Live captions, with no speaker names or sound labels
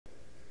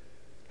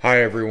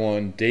Hi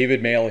everyone,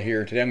 David Mail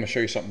here. Today I'm going to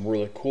show you something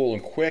really cool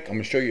and quick. I'm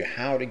going to show you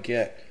how to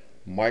get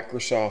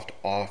Microsoft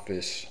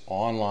Office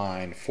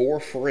online for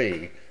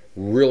free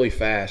really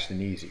fast and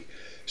easy.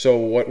 So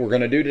what we're going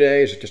to do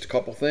today is just a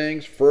couple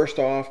things. First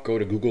off, go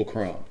to Google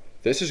Chrome.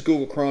 This is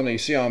Google Chrome. Now you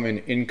see I'm in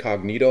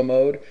incognito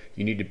mode.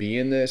 You need to be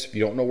in this. If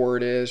you don't know where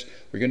it is, what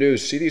you're going to do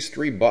is see these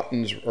three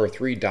buttons or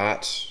three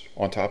dots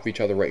on top of each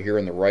other right here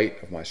on the right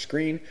of my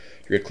screen.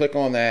 You're going to click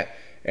on that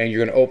and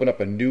you're going to open up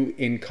a new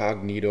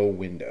incognito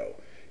window.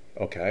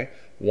 Okay,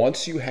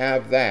 once you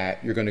have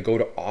that, you're going to go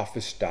to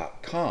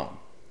office.com.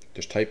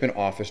 Just type in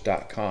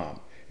office.com.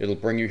 It'll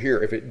bring you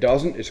here. If it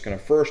doesn't, it's going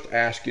to first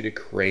ask you to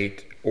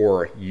create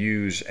or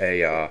use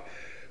a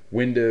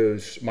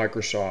Windows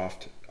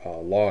Microsoft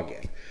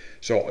login.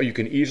 So you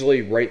can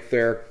easily right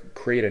there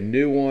create a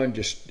new one,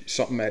 just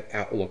something at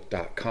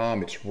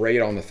outlook.com. It's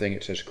right on the thing.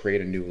 It says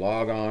create a new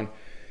logon.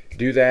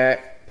 Do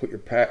that. Put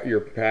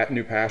your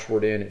new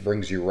password in. It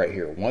brings you right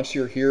here. Once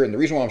you're here, and the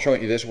reason why I'm showing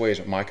you this way is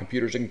that my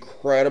computer's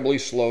incredibly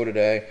slow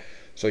today,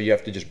 so you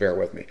have to just bear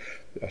with me.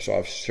 So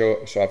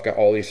I've got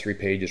all these three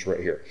pages right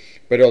here,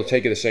 but it'll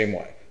take you the same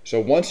way. So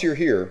once you're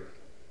here,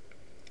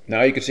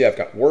 now you can see I've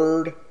got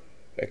Word,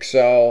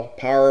 Excel,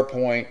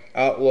 PowerPoint,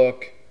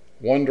 Outlook,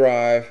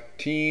 OneDrive,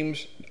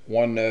 Teams,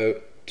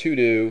 OneNote, To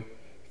Do,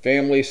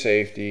 Family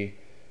Safety,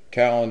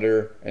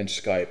 Calendar, and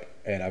Skype.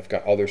 And I've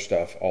got other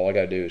stuff. All I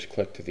got to do is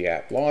click to the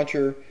app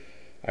launcher.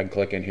 I can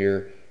click in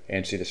here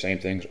and see the same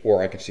things,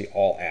 or I can see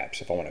all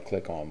apps if I want to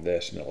click on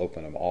this, and it'll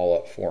open them all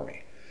up for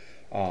me.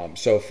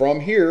 So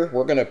from here,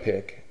 we're going to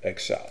pick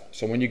Excel.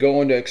 So when you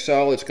go into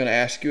Excel, it's going to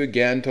ask you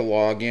again to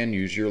log in,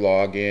 use your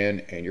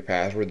login and your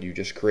password you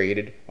just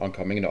created on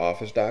coming into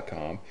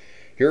office.com.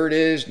 Here it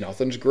is.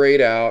 Nothing's grayed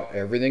out.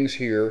 Everything's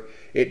here.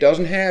 It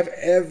doesn't have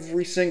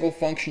every single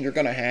function you're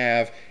going to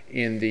have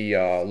in the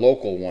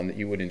local one that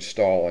you would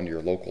install on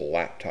your local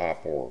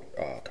laptop or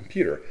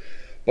computer.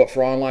 But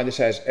for online, this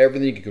has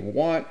everything you could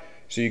want.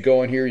 So you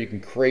go in here, you can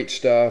create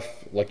stuff.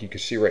 Like you can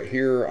see right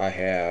here, I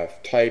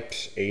have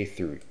types A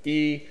through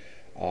E,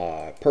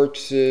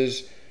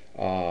 purchases,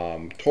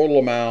 total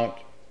amount.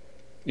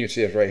 You can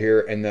see it right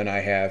here. And then I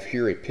have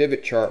here a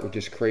pivot chart, which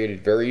is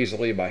created very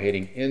easily by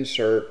hitting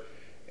Insert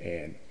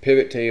and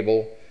Pivot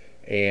Table.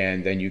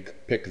 And then you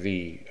pick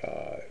the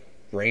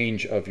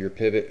range of your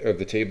pivot of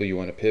the table you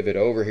want to pivot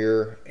over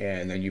here,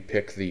 and then you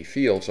pick the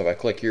field. So if I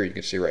click here, you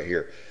can see right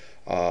here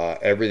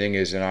everything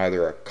is in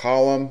either a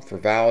column for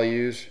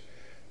values,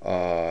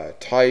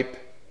 type,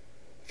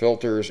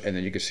 filters, and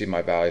then you can see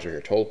my values right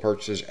here: total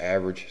purchases,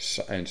 average,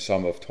 and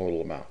sum of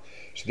total amount.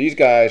 So these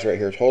guys right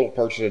here, total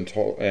purchases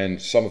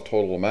and sum of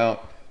total amount,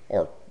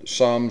 are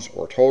sums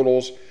or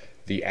totals.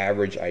 The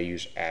average, I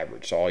use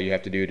average. So all you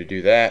have to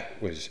do that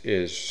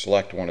is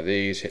select one of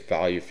these, hit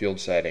value, field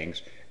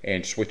settings,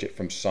 and switch it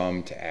from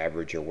sum to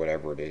average or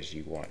whatever it is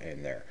you want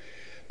in there.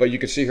 But you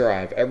can see here I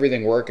have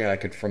everything working.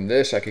 From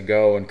this I could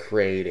go and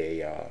create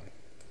a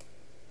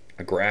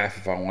graph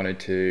if I wanted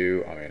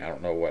to. I mean, I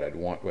don't know what I'd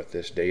want with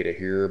this data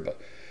here, but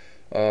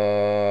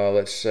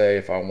let's say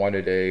if I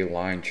wanted a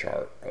line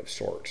chart of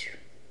sorts.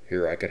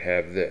 Here I could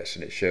have this,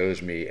 and it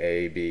shows me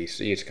A, B,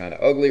 C. It's kind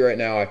of ugly right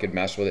now. I could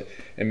mess with it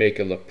and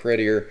make it look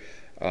prettier.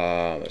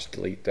 Let's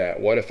delete that.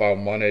 What if I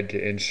wanted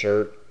to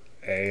insert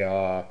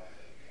a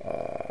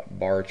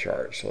bar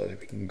chart? So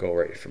we can go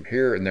right from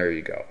here, and there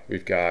you go.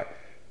 We've got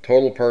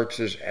total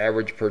purchases,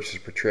 average purchases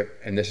per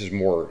trip, and this is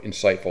more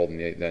insightful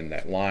than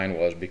that line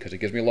was because it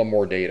gives me a little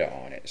more data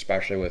on it,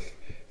 especially with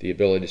the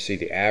ability to see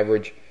the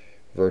average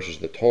versus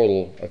the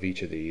total of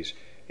each of these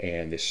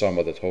and the sum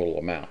of the total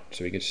amount.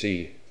 So you can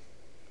see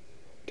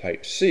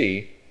type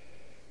C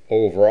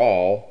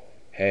overall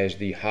has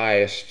the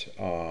highest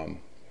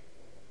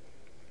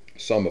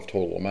sum of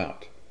total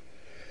amount.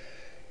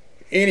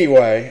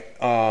 Anyway,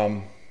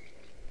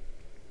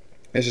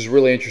 this is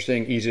really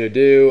interesting, easy to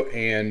do,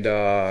 and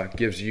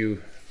gives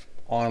you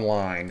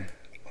online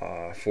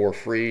for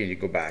free. And you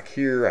go back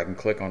here, I can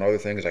click on other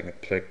things. I can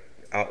pick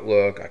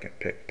Outlook, I can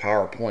pick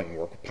PowerPoint and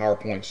work with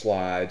PowerPoint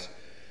slides.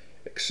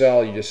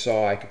 Excel, you just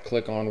saw I could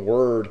click on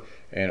Word,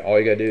 and all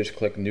you got to do is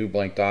click New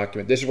Blank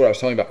Document. This is what I was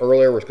telling you about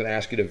earlier, where it's going to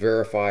ask you to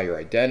verify your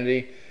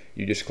identity.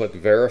 You just click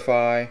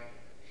Verify.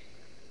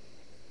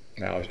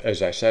 Now,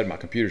 as I said, my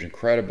computer's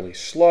incredibly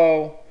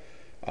slow.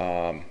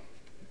 Let's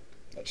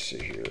see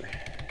here.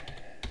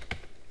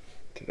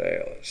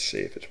 Today, let's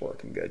see if it's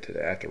working good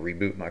today. I have to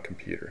reboot my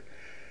computer.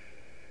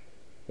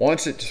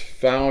 Once it's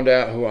found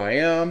out who I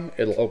am,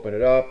 it'll open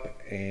it up,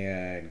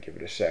 and give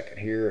it a second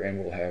here, and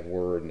we'll have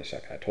Word in a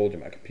second. I told you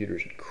my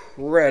computer's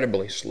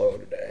incredibly slow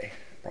today.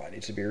 Probably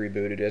needs to be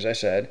rebooted, as I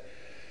said.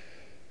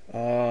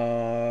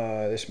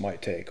 This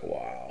might take a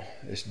while.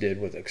 This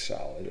did with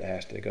Excel. It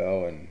has to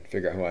go and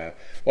figure out who I am.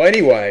 Well,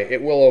 anyway,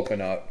 it will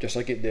open up, just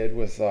like it did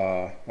with,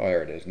 oh,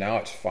 there it is. Now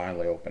it's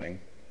finally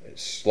opening.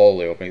 It's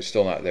slowly opening. It's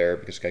still not there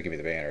because it's got to give me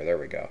the banner. There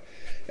we go.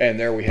 And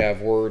there we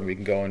have Word. We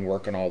can go and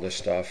work on all this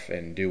stuff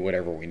and do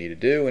whatever we need to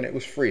do. And it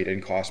was free. It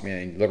didn't cost me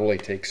anything. It literally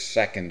takes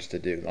seconds to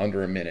do,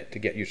 under a minute, to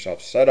get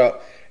yourself set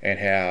up and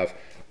have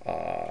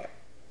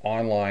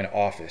online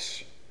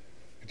Office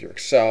with your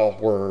Excel,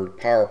 Word,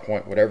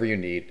 PowerPoint, whatever you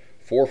need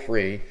for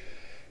free.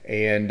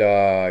 And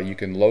you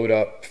can load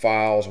up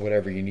files,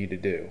 whatever you need to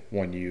do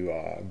when you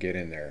get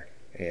in there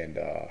and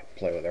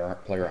play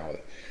around with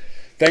it.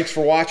 Thanks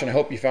for watching. I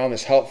hope you found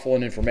this helpful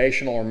and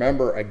informational.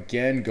 Remember,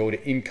 again, go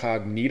to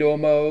incognito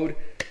mode,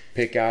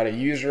 pick out a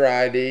user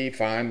ID,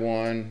 find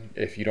one.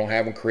 If you don't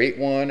have one, create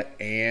one,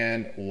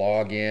 and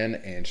log in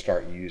and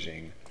start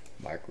using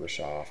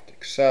Microsoft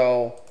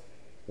Excel,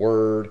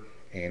 Word,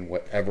 and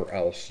whatever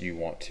else you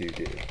want to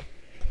do.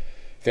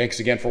 Thanks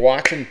again for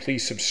watching.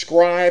 Please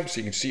subscribe so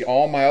you can see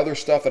all my other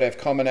stuff that I have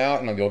coming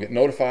out, and you'll get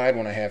notified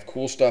when I have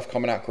cool stuff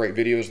coming out, great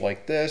videos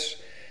like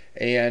this.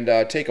 And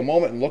take a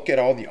moment and look at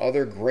all the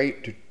other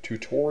great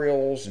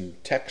tutorials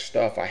and tech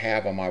stuff I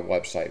have on my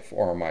website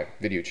or my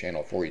video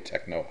channel for you,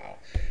 Tech Know How.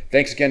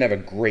 Thanks again. Have a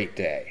great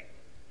day.